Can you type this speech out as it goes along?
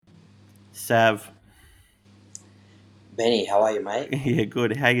Sav. Benny, how are you, mate? Yeah,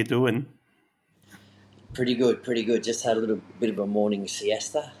 good. How you doing? Pretty good, pretty good. Just had a little bit of a morning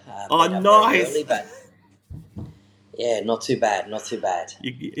siesta. Oh, Been up very nice. early, but yeah, not too bad, not too bad.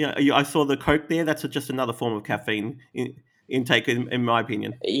 I saw the Coke there. That's just another form of caffeine intake, in my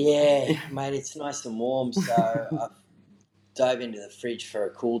opinion. Yeah, mate, it's nice and warm, so I've dove into the fridge for a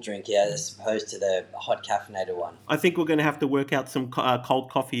cool drink, yeah, as opposed to the hot caffeinated one. I think we're going to have to work out some cold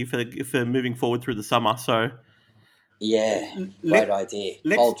coffee for moving forward through the summer. So Yeah, great let idea.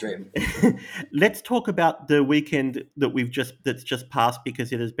 let's Cold drip. let's talk about the weekend that's just passed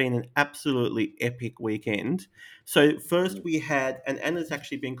because it has been an absolutely epic weekend. So first Mm. we had, and Anna's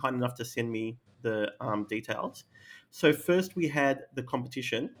actually been kind enough to send me the details. So first we had the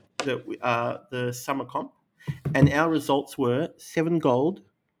competition, the summer comp, and our results were 7 gold,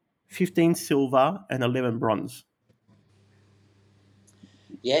 15 silver, and 11 bronze.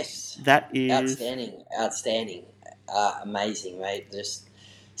 Yes, That is outstanding, outstanding, amazing, mate. Just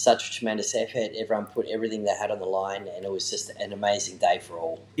such a tremendous effort. Everyone put everything they had on the line, and it was just an amazing day for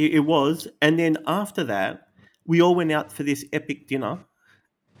all. it was. And then after that, we all went out for this epic dinner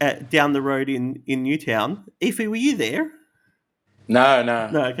down the road in Newtown. Ify, were you there? No, no,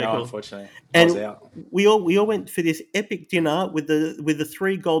 No, okay, no. cool. Unfortunately, I was And out. we all went for this epic dinner with the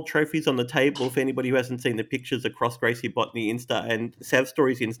 3 gold trophies on the table. For anybody who hasn't seen the pictures across Gracie Botany Insta and Sav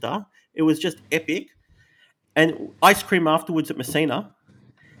Stories Insta, it was just epic. And ice cream afterwards at Messina.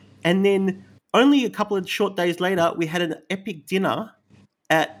 And then only a couple of short days later, we had an epic dinner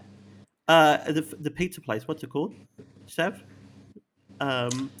at the pizza place. What's it called, Sav?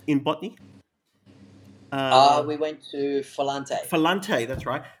 In Botany. We went to Falante. Falante, that's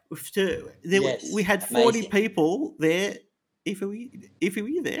right. We Yes, had 40 amazing. people there. If were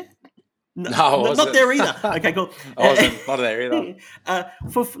you there? No, No, I not wasn't. there either. Okay, cool. I wasn't. Not there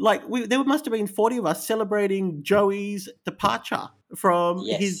either. There must have been 40 of us celebrating Joey's departure from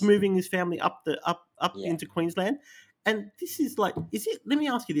his Yes, moving his family up yeah. into Queensland. And this is like, is it? Let me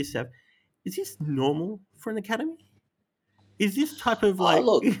ask you this, Sav. Is this normal for an academy? Is this type of Oh, like,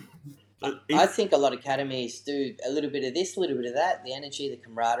 look, I if think a lot of academies do a little bit of this, a little bit of that. The energy, the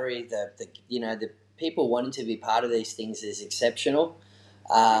camaraderie, the people wanting to be part of these things is exceptional.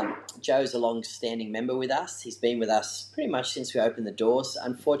 Joe's a long-standing member with us. He's been with us pretty much since we opened the doors.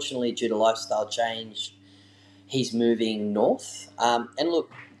 Unfortunately, due to lifestyle change, he's moving north. And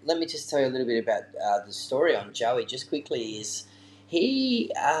look, let me just tell you a little bit about the story on Joey. Just quickly, is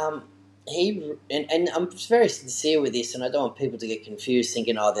he and I'm very sincere with this, and I don't want people to get confused,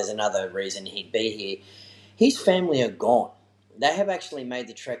 thinking, "Oh, there's another reason he'd be here." His family are gone. They have actually made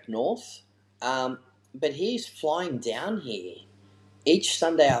the trek north, but he's flying down here each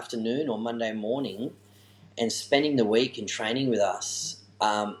Sunday afternoon or Monday morning and spending the week and training with us.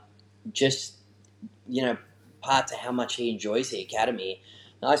 Just you know, part to how much he enjoys the academy.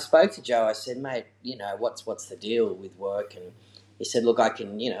 And I spoke to Joe. I said, mate, what's the deal with work? And he said, look, I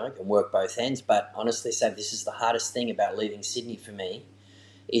can work both ends, but honestly, Sav, this is the hardest thing about leaving Sydney for me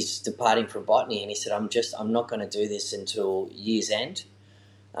is departing from botany. And he said, I'm not going to do this until year's end.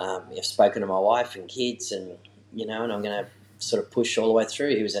 I've spoken to my wife and kids, and and I'm going to sort of push all the way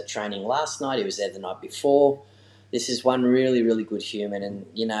through. He was at training last night. He was there the night before. This is one really, really good human, and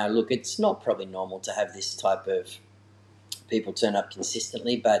look, it's not probably normal to have this type of people turn up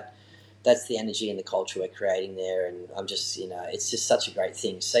consistently, but that's the energy and the culture we're creating there, and I'm just, it's just such a great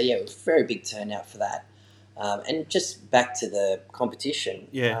thing. So yeah, it was a very big turnout for that. And just back to the competition.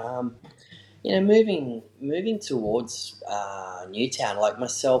 yeah, Moving towards Newtown, like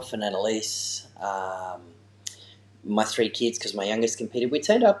myself and Annalise, my 3 kids, because my youngest competed. We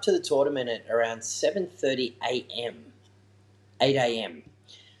turned up to the tournament at around 7:30 a.m., 8 a.m.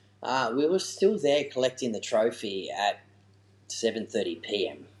 We were still there collecting the trophy at 7:30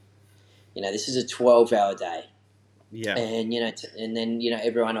 p.m. This is a 12-hour day. yeah. And and then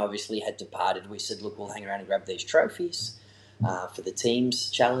everyone obviously had departed. We said, look, we'll hang around and grab these trophies for the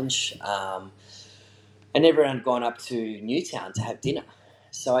team's challenge. And everyone had gone up to Newtown to have dinner.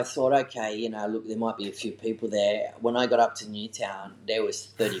 So I thought, okay, look, there might be a few people there. When I got up to Newtown, there was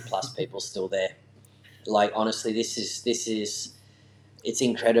 30 plus people still there. Like, honestly, this is it's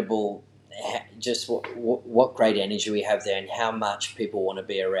incredible. Just what great energy we have there, and how much people want to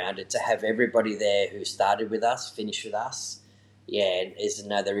be around it. To have everybody there who started with us, finish with us, yeah,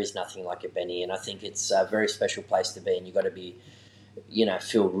 there is nothing like it, Benny. And I think it's a very special place to be, and you've got to be,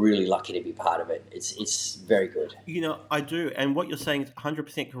 feel really lucky to be part of it. It's very good. I do, and what you're saying is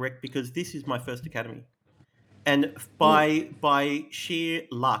 100% correct because this is my first academy, and Mm. by sheer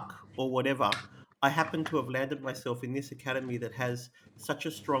luck or whatever, I happen to have landed myself in this academy that has such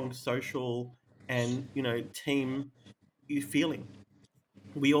a strong social and team feeling.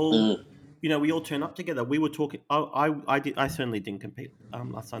 We all Mm, we all turn up together. We were talking. I certainly didn't compete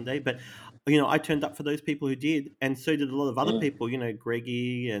last Sunday, but I turned up for those people who did, and so did a lot of other mm. people.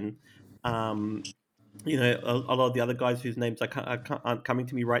 Greggy and um, a lot of the other guys whose names aren't coming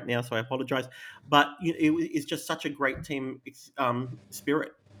to me right now, so I apologize. But it's just such a great team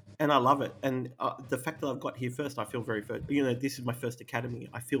spirit, and I love it. And the fact that I've got here first, I feel very, this is my first academy.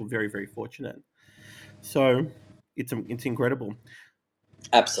 I feel very, very fortunate. So it's incredible.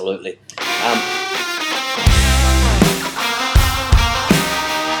 Absolutely. A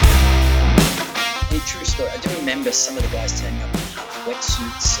true story. I do remember some of the guys turning up in half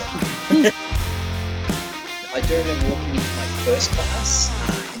wetsuits. I do remember walking into my first class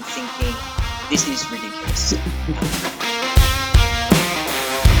and thinking, this is ridiculous.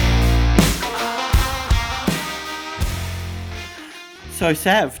 So,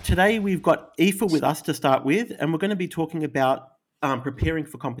 Sav, today we've got Aoife with us to start with, and we're going to be talking about preparing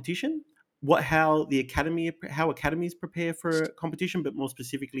for competition, how academies prepare for competition, but more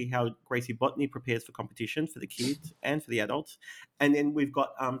specifically how Gracie Botany prepares for competition for the kids and for the adults. And then we've got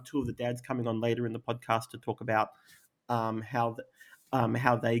two of the dads coming on later in the podcast to talk about how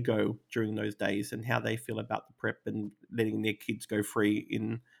they go during those days and how they feel about the prep and letting their kids go free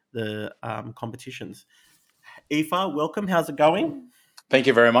in the competitions. Aoife, welcome. How's it going? Thank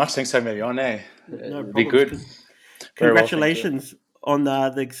you very much. Thanks for having me on. No Be problems. good. Very well, thank you. Congratulations on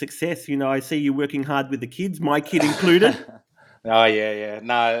the success. I see you working hard with the kids, my kid included. Oh yeah.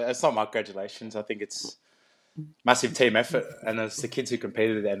 No, it's not my congratulations. I think it's massive team effort, and it's the kids who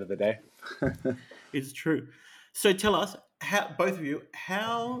competed at the end of the day. It's true. So tell us, both of you,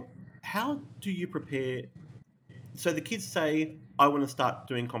 how do you prepare? So the kids say, "I want to start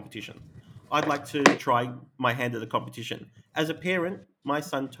doing competition. I'd like to try my hand at a competition." As a parent, my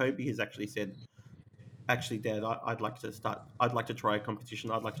son Toby has actually said, "Actually, Dad, I'd like to start. I'd like to try a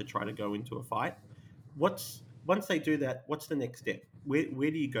competition. I'd like to try to go into a fight." Once they do that? What's the next step? Where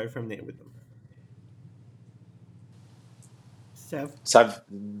do you go from there with them? Sav? Sav,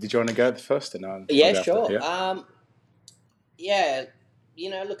 did you want to go first, and I'll Yeah, go after? sure. Yeah.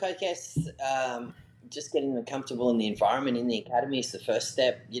 Yeah, look, I guess just getting them comfortable in the environment in the academy is the first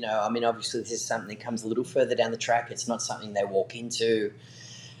step. Obviously, this is something that comes a little further down the track. It's not something they walk into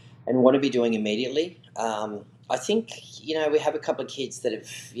and want to be doing immediately. I think, we have a couple of kids that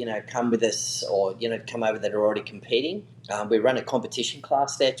have, come with us or, come over that are already competing. We run a competition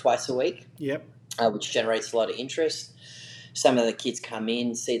class there twice a week, Yep. which generates a lot of interest. Some of the kids come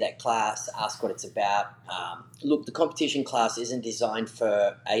in, see that class, ask what it's about. Look, the competition class isn't designed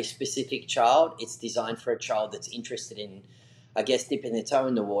for a specific child. It's designed for a child that's interested in, I guess, dipping their toe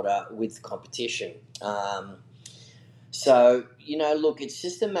in the water with competition. So, look, it's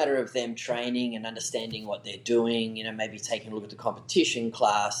just a matter of them training and understanding what they're doing, maybe taking a look at the competition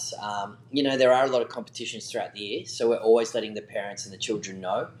class. There are a lot of competitions throughout the year, so we're always letting the parents and the children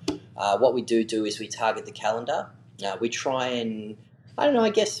know. What we do is we target the calendar. We try and, I don't know,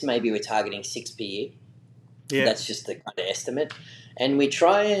 I guess maybe we're targeting 6 per year. Yeah. That's just the kind of estimate. And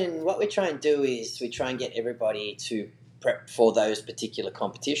what we try and do is we try and get everybody to prep for those particular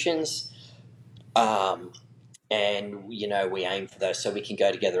competitions. And, we aim for those so we can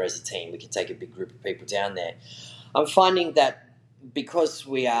go together as a team. We can take a big group of people down there. I'm finding that because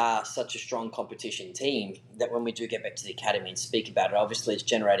we are such a strong competition team, that when we do get back to the academy and speak about it, obviously it's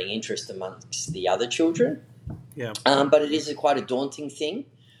generating interest amongst the other children. Yeah. But it is quite a daunting thing.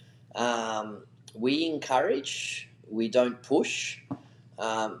 We encourage, we don't push.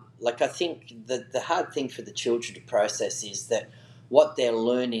 I think that the hard thing for the children to process is that what they're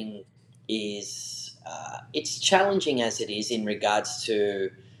learning is it's challenging as it is in regards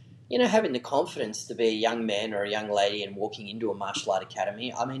to having the confidence to be a young man or a young lady and walking into a martial art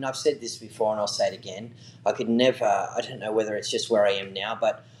academy. I mean, I've said this before and I'll say it again. I don't know whether it's just where I am now,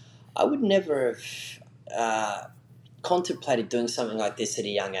 but I would never have contemplated doing something like this at a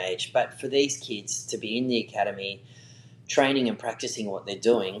young age. But for these kids to be in the academy, training and practicing what they're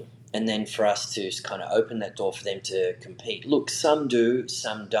doing, and then for us to kind of open that door for them to compete. Look, some do,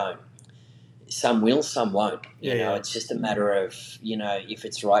 some don't. Some will, some won't. It's just a matter of, if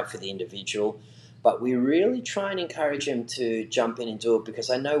it's right for the individual. But we really try and encourage them to jump in and do it, because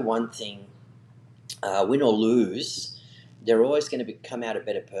I know one thing, win or lose, they're always going to come out a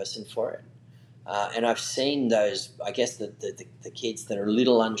better person for it. And I've seen those, I guess, the kids that are a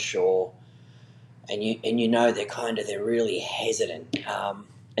little unsure, and they're really hesitant.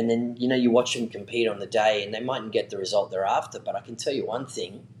 And then, you watch them compete on the day and they mightn't get the result they're after. But I can tell you one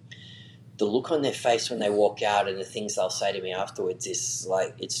thing, the look on their face when they walk out and the things they'll say to me afterwards is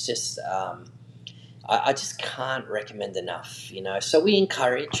like, it's just, I just can't recommend enough, you know. So we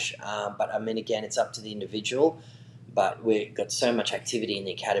encourage, but I mean, again, it's up to the individual. But we've got so much activity in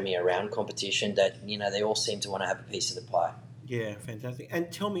the academy around competition that, you know, they all seem to want to have a piece of the pie. Yeah, fantastic.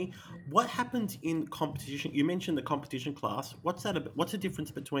 And tell me, what happens in competition? You mentioned the competition class. What's that about? What's the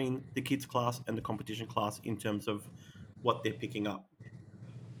difference between the kids class and the competition class in terms of what they're picking up?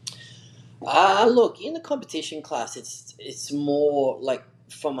 Look, in the competition class, it's more like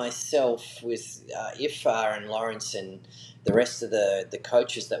for myself with Ifar and Lawrence and the rest of the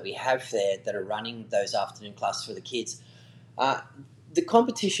coaches that we have there that are running those afternoon classes for the kids. Uh, the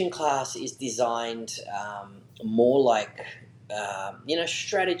competition class is designed more like you know,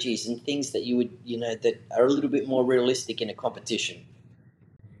 strategies and things that you would, you know, that are a little bit more realistic in a competition.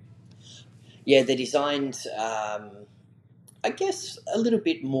 Yeah, they're designed, I guess, a little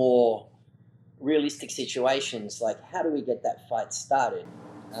bit more realistic situations, like how do we get that fight started.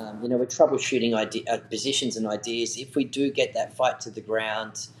 You know, we're troubleshooting positions and ideas. If we do get that fight to the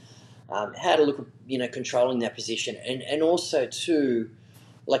ground, how to look at, you know, controlling that position, and also too,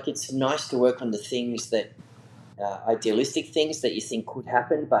 like, it's nice to work on the things that idealistic things that you think could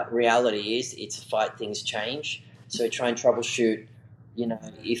happen, but reality is it's a fight, things change. So try and troubleshoot, you know,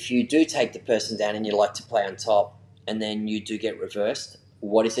 if you do take the person down and you like to play on top and then you do get reversed,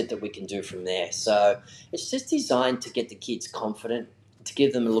 what is it that we can do from there? So it's just designed to get the kids confident, to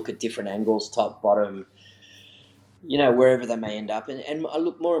give them a look at different angles, top, bottom, you know, wherever they may end up. And I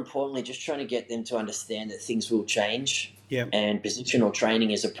look, more importantly, just trying to get them to understand that things will change. Yeah, And positional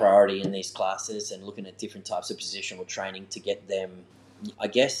training is a priority in these classes, and looking at different types of positional training to get them, I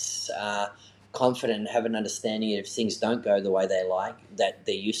guess, confident and have an understanding if things don't go the way they like, that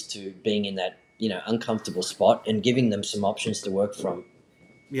they're used to being in that, you know, uncomfortable spot, and giving them some options to work from.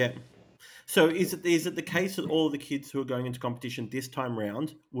 yeah. So is it the case that all of the kids who are going into competition this time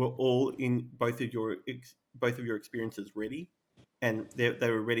round were all in both of your experiences ready, and they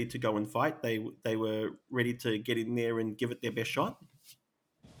were ready to go and fight? They were ready to get in there and give it their best shot.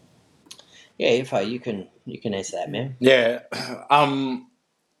 Yeah, if you can answer that, Yeah. man. Yeah,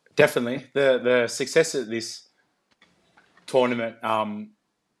 definitely. The success of this tournament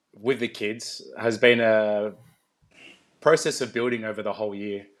with the kids has been a process of building over the whole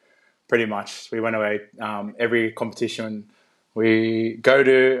year. Pretty much, we went away every competition we go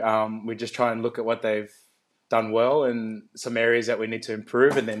to. We just try and look at what they've done well and some areas that we need to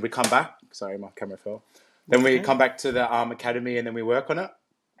improve, and then we come back. Sorry, my camera fell. Then That's we okay. come back to the academy, and then we work on it.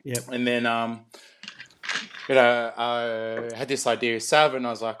 Yep. And then I had this idea with Sav, and I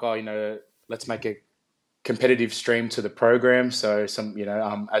was like, oh, let's make a competitive stream to the program. So some,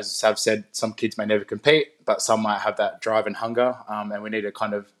 as Sav said, some kids may never compete, but some might have that drive and hunger, and we need to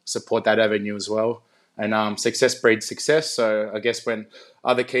kind of support that avenue as well. And success breeds success. So I guess when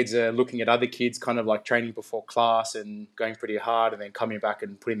other kids are looking at other kids kind of like training before class and going pretty hard and then coming back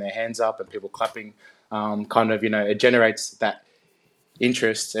and putting their hands up and people clapping, it generates that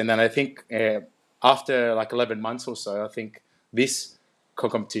interest. And then I think after like 11 months or so, I think this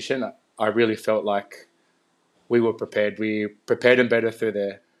competition, I really felt like we were prepared. We prepared them better through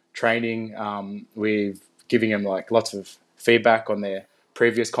their training. We've giving them like lots of feedback on their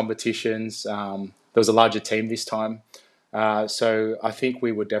previous competitions. There was a larger team this time. So I think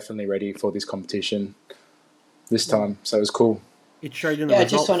we were definitely ready for this competition this Well, time. So it was cool. it showed in the Yeah, I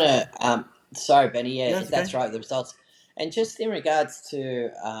just want results. to. Sorry, Benny. Yeah, Yeah, that's okay. that's right. The results, and just in regards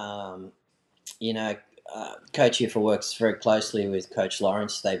to, you know, Coach Hiffer works very closely with Coach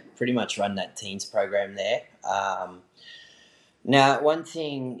Lawrence. They pretty much run that teens program there. Now,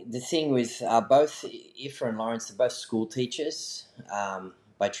 the thing with both Hiffer and Lawrence, they're both school teachers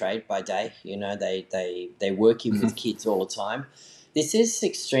by trade, by day. You know, they work in with kids all the time. This is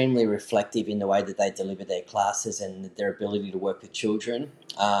extremely reflective in the way that they deliver their classes and their ability to work with children.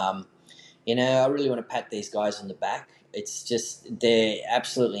 You know, I really want to pat these guys on the back. It's just, they're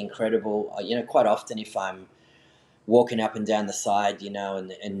absolutely incredible. You know, quite often if I'm walking up and down the side, you know,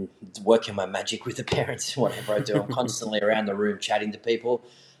 and working my magic with the parents, whatever I do, I'm constantly around the room chatting to people.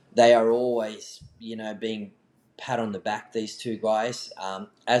 They are always, you know, being pat on the back, these two guys,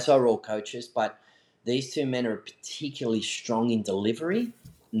 as are all coaches. But these two men are particularly strong in delivery,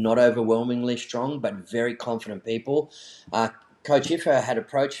 not overwhelmingly strong, but very confident people. Coach Iffa had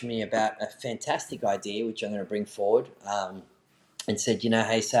approached me about a fantastic idea, which I'm going to bring forward, and said, you know,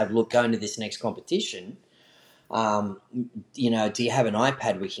 hey, Sav, look, going to this next competition, um, you know, do you have an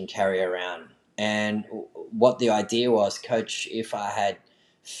iPad we can carry around? And what the idea was, Coach, if I had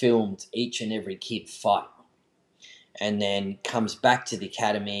filmed each and every kid fight, and then comes back to the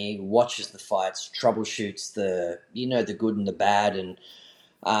academy, watches the fights, troubleshoots the good and the bad, and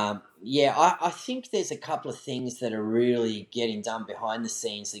I think there's a couple of things that are really getting done behind the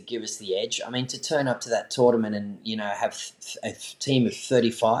scenes that give us the edge. I mean, to turn up to that tournament and have a team of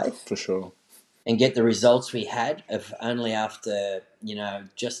 35 For sure. and get the results we had of only after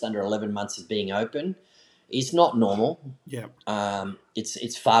just under 11 months of being open is not normal. Yeah.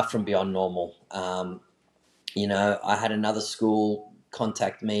 It's far from beyond normal. I had another school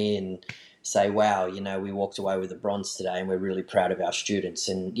contact me and say, "Wow, we walked away with a bronze today, and we're really proud of our students."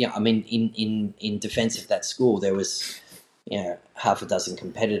 And I mean, in defence of that school, there was half a dozen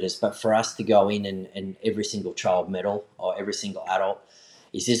competitors, but for us to go in and every single child medal or every single adult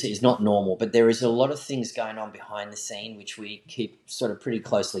is not normal. But there is a lot of things going on behind the scene which we keep sort of pretty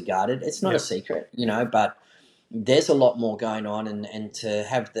closely guarded. It's not a secret, but there's a lot more going on, and to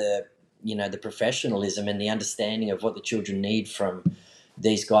have the professionalism and the understanding of what the children need from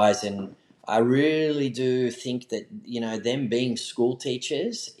these guys. And I really do think that them being school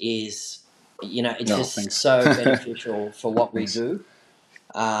teachers is it's No, just thanks. so beneficial for what we Thanks. do.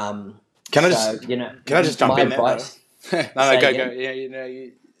 Can I So just can I just jump my in there though? advice. No, Say go again. go. Yeah,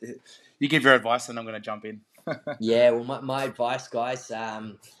 you give your advice, and I'm going to jump in. Yeah, well, my advice, guys,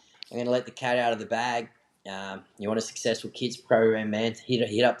 I'm going to let the cat out of the bag. You want a successful kids program, man?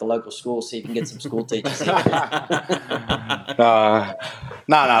 Hit up the local school, see if you can get some school teachers in. No.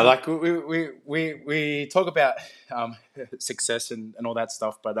 Like we talk about success and all that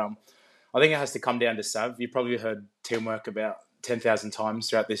stuff, but I think it has to come down to Sav. You probably heard teamwork about 10,000 times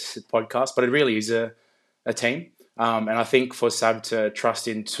throughout this podcast, but it really is a team. And I think for Sav to trust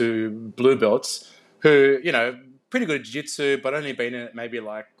in two blue belts who, pretty good at jiu-jitsu, but only been in it maybe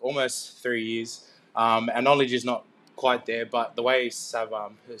like almost 3 years. And knowledge is not quite there, but the way Sav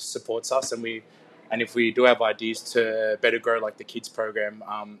supports us, and if we do have ideas to better grow like the kids program,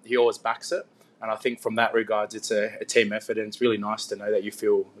 he always backs it. And I think from that regards, it's a team effort, and it's really nice to know that you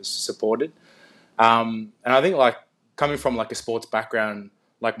feel supported. And I think like coming from like a sports background,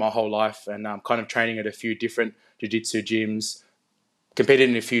 like my whole life, and kind of training at a few different jiu-jitsu gyms, competed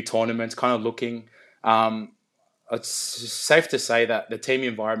in a few tournaments, kind of looking. It's safe to say that the team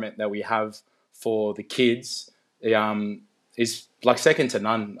environment that we have for the kids is like second to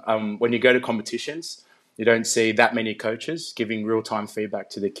none. When you go to competitions, you don't see that many coaches giving real-time feedback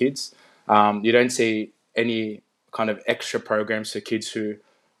to the kids. You don't see any kind of extra programs for kids who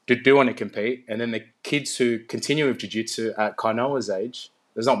do want to compete. And then the kids who continue with jiu-jitsu at Kainoa's age,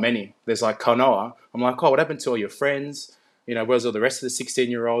 there's not many. There's like Kainoa. I'm like, oh, what happened to all your friends? Where's all the rest of the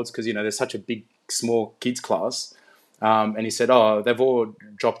 16-year-olds? Because, there's such a big, small kids class. And he said, oh, they've all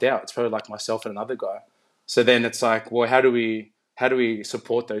dropped out. It's probably like myself and another guy. So then it's like, well, how do we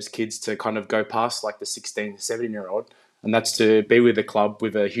support those kids to kind of go past like the 16, 17-year-old? And that's to be with a club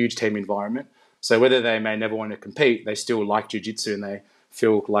with a huge team environment. So whether they may never want to compete, they still like jiu-jitsu and they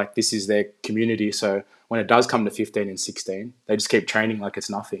feel like this is their community. So when it does come to 15 and 16, they just keep training like it's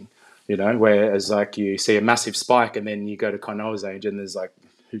nothing, whereas like you see a massive spike and then you go to Kainoa's age and there's like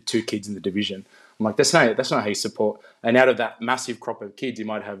two kids in the division. I'm like, that's not how you support. And out of that massive crop of kids, you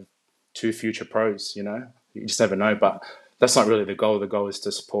might have two future pros, you just never know. But that's not really the goal. The goal is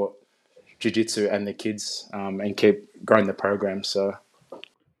to support jiu-jitsu and the kids and keep growing the program. So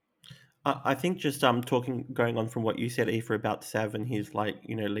I think just going on from what you said, Aoife, about Sav and his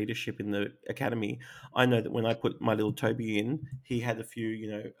leadership in the academy. I know that when I put my little Toby in, he had a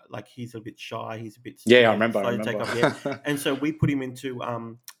few like he's a bit shy, he's a bit yeah, I remember. slow to take off, and so we put him into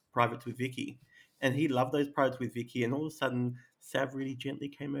privates with Vicky, and he loved those privates with Vicky. And all of a sudden, Sav really gently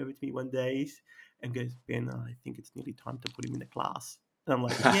came over to me one day and goes, "Ben, I think it's nearly time to put him in a class." And I'm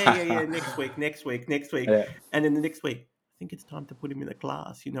like, yeah, next week. Yeah, And then the next week, I think it's time to put him in a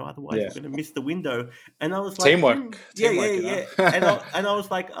class, otherwise yeah. we're going to miss the window. And I was like, Teamwork. And I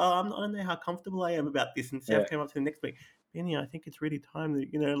was like, oh, I don't know how comfortable I am about this. And Yeah, Sav came up to the next week, Benny, I think it's really time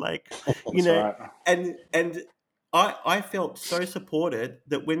that, you that's know, right. and I felt so supported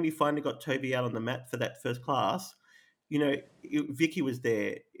that when we finally got Toby out on the mat for that first class, Vicky was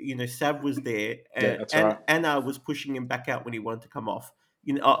there, Sav was there, Yeah, and, that's and right. Anna was pushing him back out when he wanted to come off,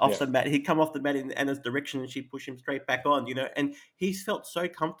 Yeah, off the mat. He'd come off the mat in Anna's direction and she'd push him straight back on, and he's felt so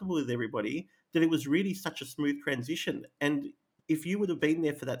comfortable with everybody that it was really such a smooth transition. And if you would have been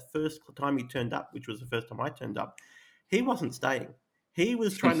there for that first time he turned up, which was the first time I turned up, he wasn't staying. He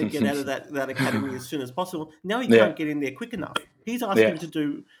was trying to get out of that academy as soon as possible. Now he Yeah. can't get in there quick enough. He's asking Yeah. to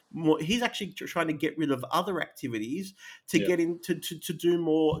do more. He's actually trying to get rid of other activities to Yeah. get into to do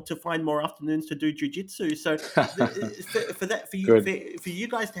more, to find more afternoons to do jujitsu. So for that, Good. for you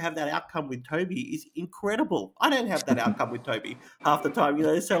guys to have that outcome with Toby is incredible. I don't have that outcome with Toby half the time, you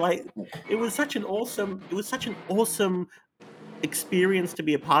know. So like, it was such an awesome experience to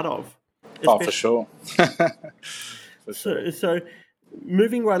be a part of, Oh, for especially. sure. For sure. So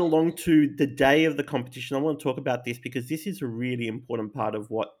moving right along to the day of the competition, I want to talk about this because this is a really important part of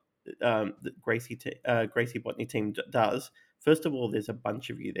what the Gracie Botany team does. First of all, there's a bunch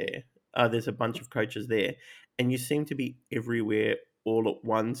of you there. There's a bunch of coaches there, and you seem to be everywhere all at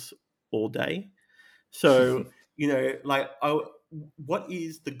once, all day. So, what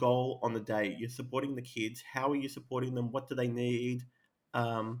is the goal on the day? You're supporting the kids. How are you supporting them? What do they need?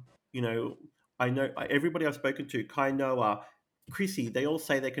 Um, you know, I know everybody I've spoken to, Kai Noah, Chrissy, they all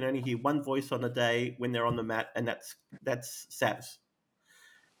say they can only hear one voice on the day when they're on the mat, and that's Sav's.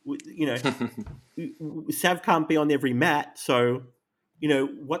 You know, Sav can't be on every mat, so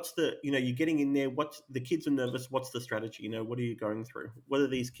what's the you're getting in there. What's the kids are nervous? What's the strategy? What are you going through? What are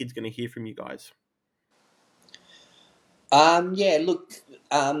these kids going to hear from you guys? Yeah, look,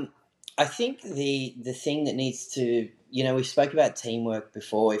 I think the thing that needs to, we spoke about teamwork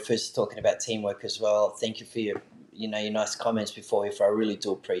before. We first talking about teamwork as well. Thank you for your nice comments before. If I really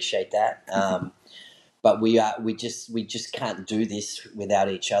do appreciate that. But we just can't do this without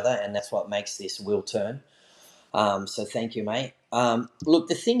each other, and that's what makes this wheel turn. So thank you, mate. Look,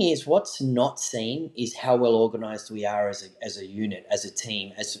 the thing is, what's not seen is how well organised we are as a unit, as a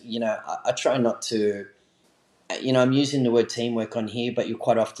team. As you know, I try not to. I'm using the word teamwork on here, but you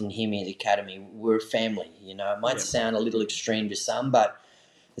quite often hear me at the academy. We're a family. It might Yeah. sound a little extreme to some, but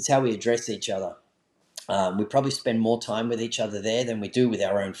it's how we address each other. We probably spend more time with each other there than we do with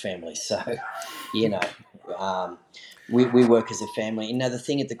our own families. So, you know, um, we work as a family. Another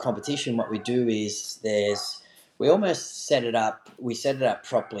thing at the competition, what we do is we almost set it up. We set it up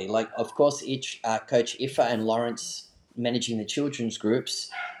properly. Like, of course, each Coach Ifa and Lawrence managing the children's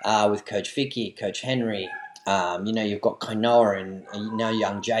groups with Coach Vicky, Coach Henry. You've got Kainoa and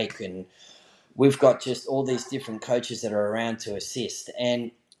young Jake, and we've got just all these different coaches that are around to assist,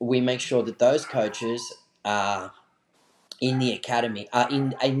 and we make sure that those coaches are in the academy, at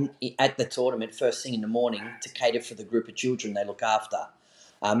the tournament first thing in the morning to cater for the group of children they look after.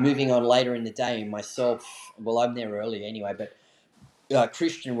 Moving on later in the day, myself, well, I'm there early anyway, but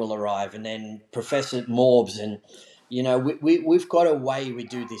Christian will arrive, and then Professor Morbs, and we've got a way we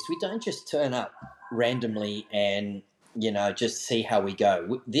do this. We don't just turn up randomly and just see how we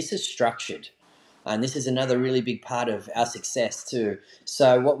go. This is structured, and this is another really big part of our success too.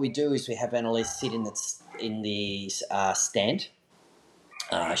 So what we do is we have analysts sit in the stand.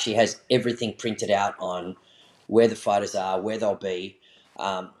 She has everything printed out on where the fighters are, where they'll be.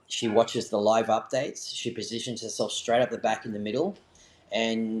 She watches the live updates. She positions herself straight up the back in the middle.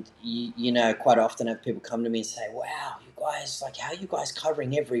 And, quite often I have people come to me and say, wow, you guys, like, how are you guys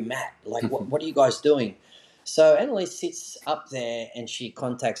covering every mat? Like, what are you guys doing? So Annalise sits up there and she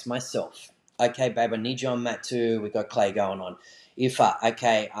contacts myself. Okay, babe, I need you on mat 2. We got Clay going on.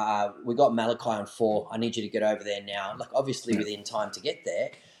 Okay, we got Malachi on 4. I need you to get over there now. Like, obviously within time to get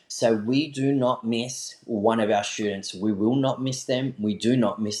there. So we do not miss one of our students. We will not miss them. We do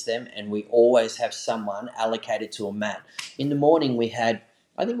not miss them. And we always have someone allocated to a mat. In the morning,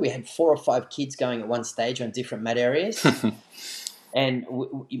 I think we had 4 or 5 kids going at one stage on different mat areas. And,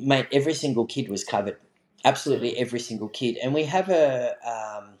 mate, every single kid was covered. Absolutely every single kid. And we have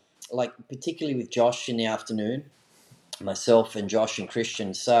particularly with Josh in the afternoon, myself and Josh and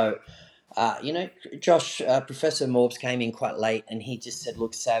Christian. So, Josh, Professor Morbs came in quite late and he just said,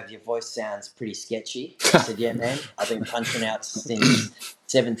 look, Sav, your voice sounds pretty sketchy. I said, yeah, man, I've been punching out since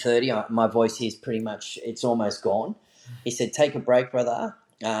 7:30. My voice here is pretty much, it's almost gone. He said, take a break, brother.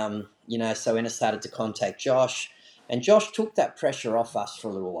 So then I started to contact Josh, and Josh took that pressure off us for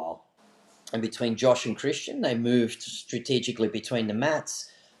a little while. And between Josh and Christian, they moved strategically between the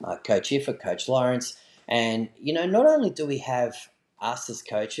mats, Coach Iffa, Coach Lawrence. And, not only do we have us as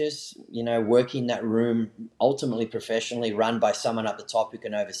coaches, working that room ultimately professionally run by someone up the top who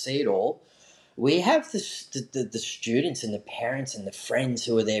can oversee it all, we have the students and the parents and the friends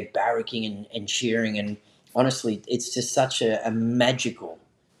who are there barracking and cheering. And honestly, it's just such a magical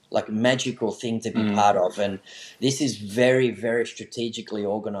thing to be part of. And this is very, very strategically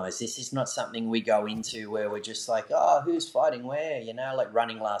organized. This is not something we go into where we're just like, oh, who's fighting where, like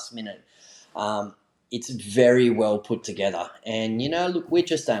running last minute. it's very well put together. And, look, we're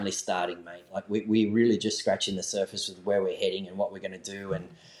just only starting, mate. Like, we're really just scratching the surface with where we're heading and what we're going to do. And,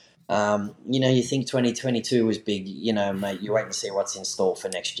 you think 2022 was big, mate, you wait and see what's in store for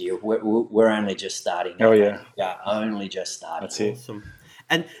next year. We're only just starting Oh now, mate. yeah, Yeah, only just starting. that's it. Awesome.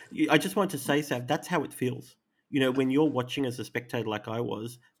 And I just want to say, Sav, that's how it feels. When you're watching as a spectator, like I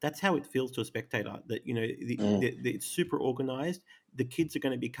was, that's how it feels to a spectator. That Mm, it's super organized. The kids are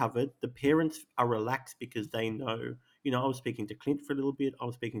going to be covered. The parents are relaxed because they know. I was speaking to Clint for a little bit. I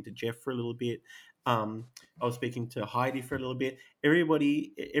was speaking to Jeff for a little bit. Um, I was speaking to Heidi for a little bit.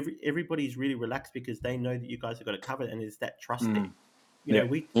 Everybody's really relaxed because they know that you guys have got it covered, and there's that trust there. Mm. Yeah,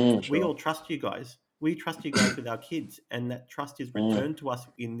 for mm, We sure. all trust you guys. We trust you guys with our kids, and that trust is mm. returned to us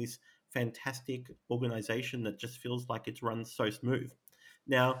in this fantastic organization that just feels like it's run so smooth.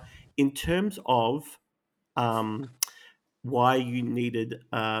 Now, in terms of um, why you needed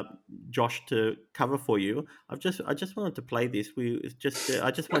Josh to cover for you, I just wanted to play this.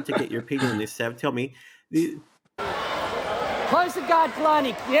 I just wanted to get your opinion on this. Sav, tell me. The, Close the guard,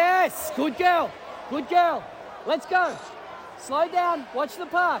 Kalani. Yes, good girl. Good girl. Let's go. Slow down. Watch the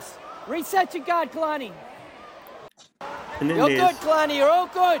pass. Reset your guard, Kalani. and then You're good, there's Kalani. You're all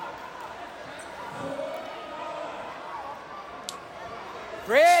good.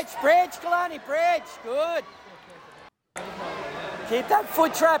 Bridge, Kalani, bridge. Good. Keep that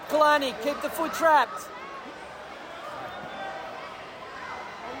foot trapped, Kalani. Keep the foot trapped.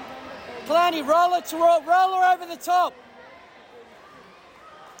 Kalani, roll it to roll her over the top.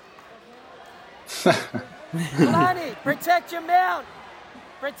 Kalani, protect your mount.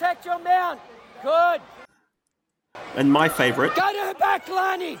 Protect your mount. Good. and my favorite. Go to her back,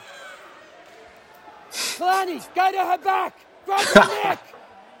 Kalani. Kalani, go to her back. Grab her neck.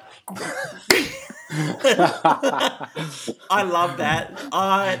 I love that.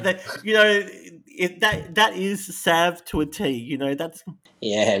 That is Sav to a T. That's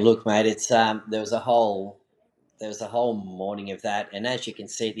Yeah, look, mate, it's there was a whole morning of that, and as you can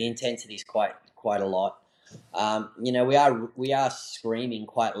see, the intensity is quite a lot. We are screaming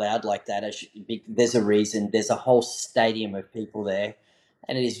quite loud like that. There's a reason. There's a whole stadium of people there,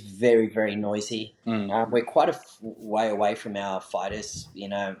 and it is very, very noisy. Mm. We're quite a way away from our fighters.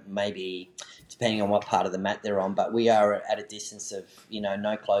 Maybe depending on what part of the mat they're on, but we are at a distance of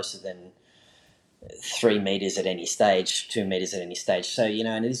no closer than 3 meters at any stage, 2 meters at any stage. So,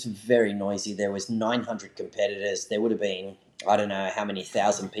 and it is very noisy. There was 900 competitors. There would have been, I don't know how many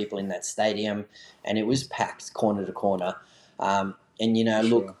thousand people in that stadium, and it was packed corner to corner. And, For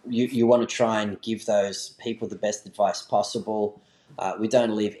look, sure. you want to try and give those people the best advice possible. We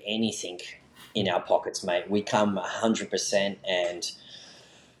don't leave anything in our pockets, mate. We come 100%. And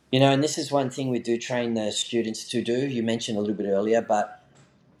this is one thing we do train the students to do. You mentioned a little bit earlier, but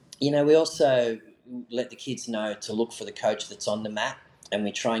we also let the kids know to look for the coach that's on the mat, and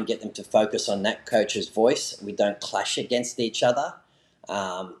we try and get them to focus on that coach's voice. We don't clash against each other.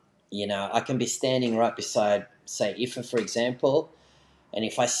 I can be standing right beside, say, Ifa, for example, and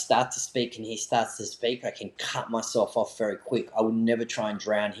if I start to speak and he starts to speak, I can cut myself off very quick. I would never try and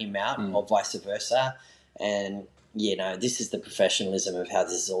drown him out, Mm. or vice versa. And this is the professionalism of how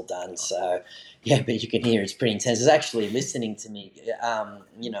this is all done. So, yeah, but you can hear it's pretty intense. It's actually listening to me,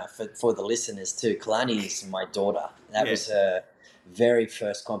 for the listeners too. Kalani is my daughter. That yeah, was her very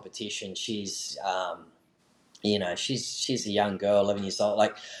first competition. She's a young girl, 11 years old.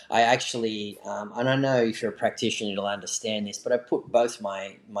 Like, I actually, and I know if you're a practitioner, you'll understand this, but I put both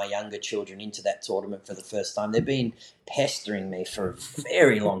my younger children into that tournament for the first time. They've been pestering me for a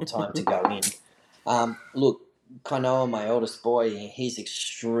very long time to go in. Look, Kanoa, my oldest boy, he's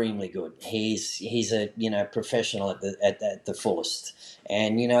extremely good. He's a professional at the fullest,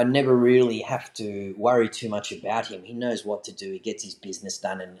 and I never really have to worry too much about him. He knows what to do. He gets his business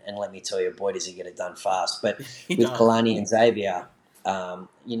done, and let me tell you, boy, does he get it done fast. But he with does. Kalani and Xavier,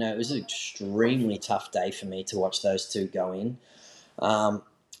 it was an extremely tough day for me to watch those two go in.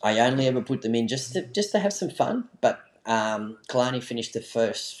 I only ever put them in just to have some fun, but Kalani finished the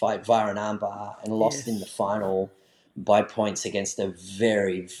first fight via an armbar and lost in the Yes. final by points against a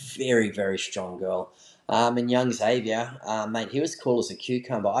very, very, very strong girl. And young Xavier, mate, he was cool as a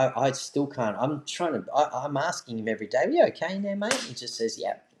cucumber. I still can't. I'm asking him every day, "Are you okay now, mate?" He just says,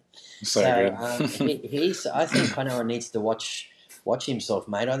 "Yeah." So So good. he's. I think Kanoa needs to watch himself,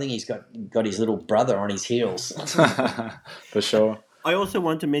 mate. I think he's got his little brother on his heels. For sure. I also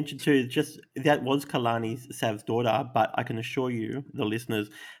want to mention too, just that was Kalani's Sav's daughter, but I can assure you, the listeners,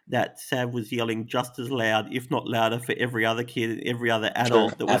 that Sav was yelling just as loud, if not louder, for every other kid and every other True,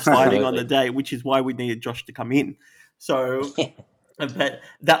 adult that was fighting on the absolutely. day, which is why we needed Josh to come in. So But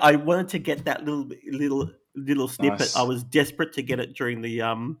that I wanted to get that little snippet. I Nice. was desperate to get it during the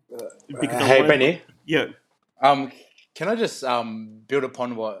because I Hey, wanted. Benny. Yeah, Um, can I just build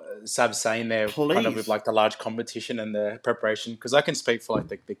upon what Sab's saying there, kind of with please. like the large competition and the preparation? Because I can speak for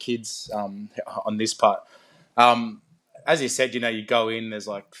like the kids on this part. Um, as you said, you go in, there's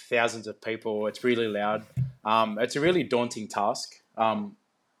like thousands of people. It's really loud. It's a really daunting task.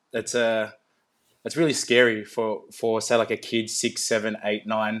 It's a it's really scary for say like a kid 6, 7, 8,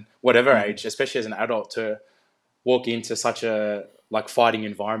 9, whatever Mm. age, especially as an adult, to walk into such a like fighting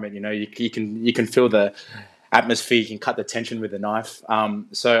environment. You can feel the atmosphere. You can cut the tension with a knife.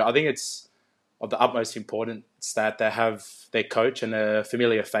 So I think it's of the utmost importance that they have their coach and a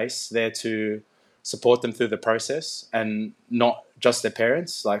familiar face there to support them through the process, and not just their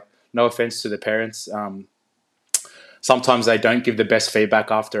parents. Like, no offense to the parents, sometimes they don't give the best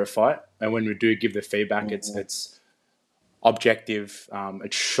feedback after a fight, and when we do give the feedback, it's objective,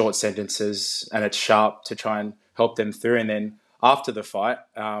 it's short sentences, and it's sharp to try and help them through. And then after the fight,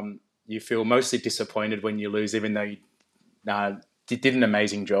 you feel mostly disappointed when you lose, even though you uh, did an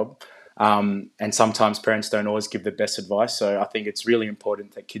amazing job. And sometimes parents don't always give the best advice. So I think it's really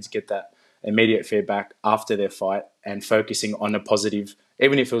important that kids get that immediate feedback after their fight, and focusing on a positive.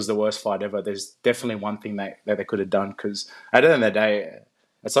 Even if it was the worst fight ever, there's definitely one thing that they could have done, because at the end of the day,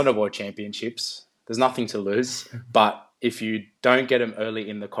 it's not a world championships. There's nothing to lose. But if you don't get them early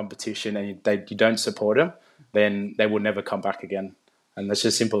in the competition, and you don't support them, then they will never come back again. And that's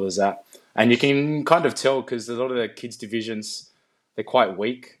just simple as that. And you can kind of tell, because a lot of the kids divisions, they're quite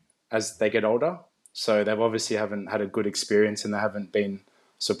weak as they get older. So they've obviously haven't had a good experience, and they haven't been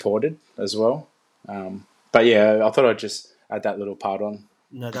supported as well. But yeah, I thought I'd just add that little part on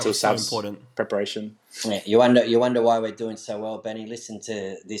No, that to was so Sav's important. preparation. Yeah, you wonder why we're doing so well, Benny. Listen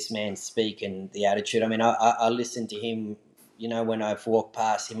to this man speak and the attitude. I mean, I listen to him. When I've walked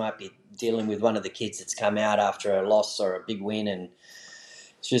past, he might be dealing with one of the kids that's come out after a loss or a big win, and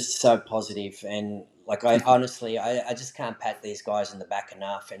it's just so positive. And like, I honestly, I just can't pat these guys in the back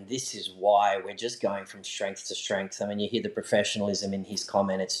enough. And this is why we're just going from strength to strength. I mean, you hear the professionalism in his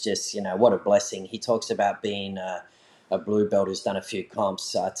comment. It's just, what a blessing. He talks about being a blue belt who's done a few comps.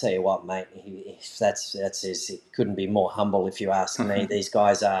 So I tell you what, mate, it couldn't be more humble if you ask me. These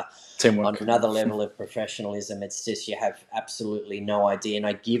guys are on Teamwork. another level of professionalism. It's just, you have absolutely no idea, and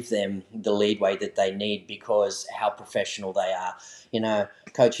I give them the leadway that they need because how professional they are.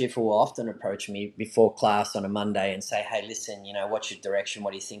 Coach Iffa will often approach me before class on a Monday and say, "Hey, listen, what's your direction?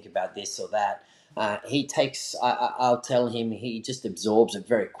 What do you think about this or that?" He takes. I'll tell him. He just absorbs it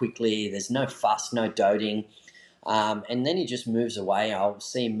very quickly. There's no fuss, no doting. And then he just moves away. I'll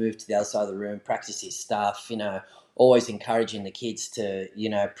see him move to the other side of the room, practice his stuff, always encouraging the kids to,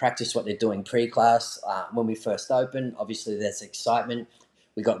 practice what they're doing pre-class. When we first open, obviously there's excitement.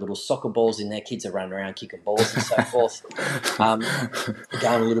 We got little soccer balls in there. Kids are running around kicking balls and so forth,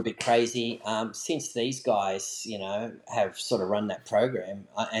 going a little bit crazy. Since these guys, have sort of run that program,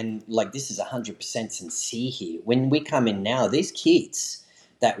 and like this is 100% sincere here. When we come in now, these kids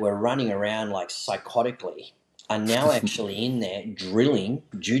that were running around like psychotically are now actually in there drilling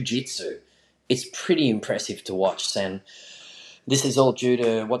jiu-jitsu. It's pretty impressive to watch, and this is all due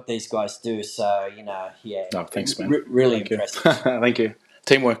to what these guys do. So, yeah, Oh, thanks, man. really Thank you. impressive. Thank you.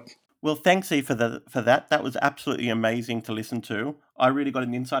 Teamwork. Well, thanks, E, for that. That was absolutely amazing to listen to. I really got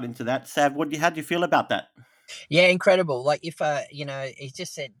an insight into that. Sav, how do you feel about that? Yeah, incredible. Like if he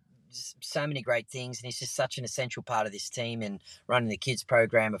just said so many great things, and he's just such an essential part of this team and running the kids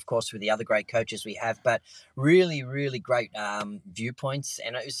program, of course, with the other great coaches we have. But really, really great viewpoints,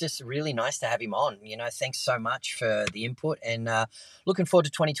 and it was just really nice to have him on. Thanks so much for the input, and looking forward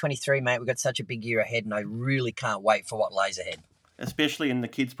to 2023, mate. We've got such a big year ahead, and I really can't wait for what lies ahead. Especially in the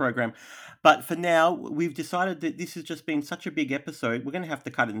kids program. But for now, we've decided that this has just been such a big episode. We're going to have to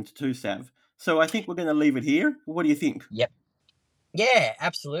cut it into two, Sav. So I think we're going to leave it here. What do you think? Yep. Yeah,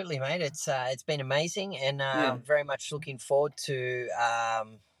 absolutely, mate. It's been amazing, and I'm very much looking forward to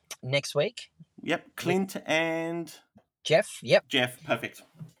next week. Yep, Clint and Jeff. Yep. Jeff, perfect.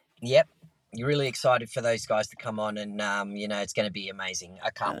 Yep. You're really excited for those guys to come on, and it's going to be amazing. I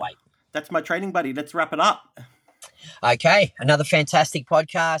can't wait. That's my training buddy. Let's wrap it up. Okay, another fantastic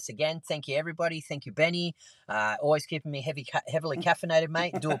podcast. Again, thank you, everybody. Thank you, Benny. Always keeping me heavily caffeinated,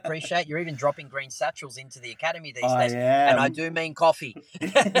 mate. Do appreciate you're even dropping green satchels into the academy these days. And I do mean coffee.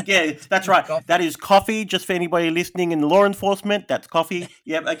 Yeah, that's right. Coffee. That is coffee. Just for anybody listening in law enforcement, that's coffee.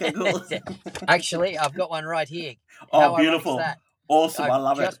 Yep. Okay, cool. Actually, I've got one right here. Oh, beautiful. Awesome. I I've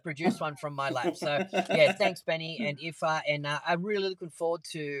love just it. produced one from my lab. So yeah, thanks, Benny. And if I'm really looking forward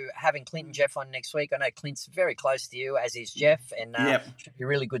to having Clint and Jeff on next week. I know Clint's very close to you, as is Jeff, and Yep. should be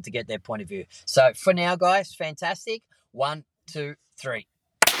really good to get their point of view. So for now, guys, fantastic. 1, 2, 3.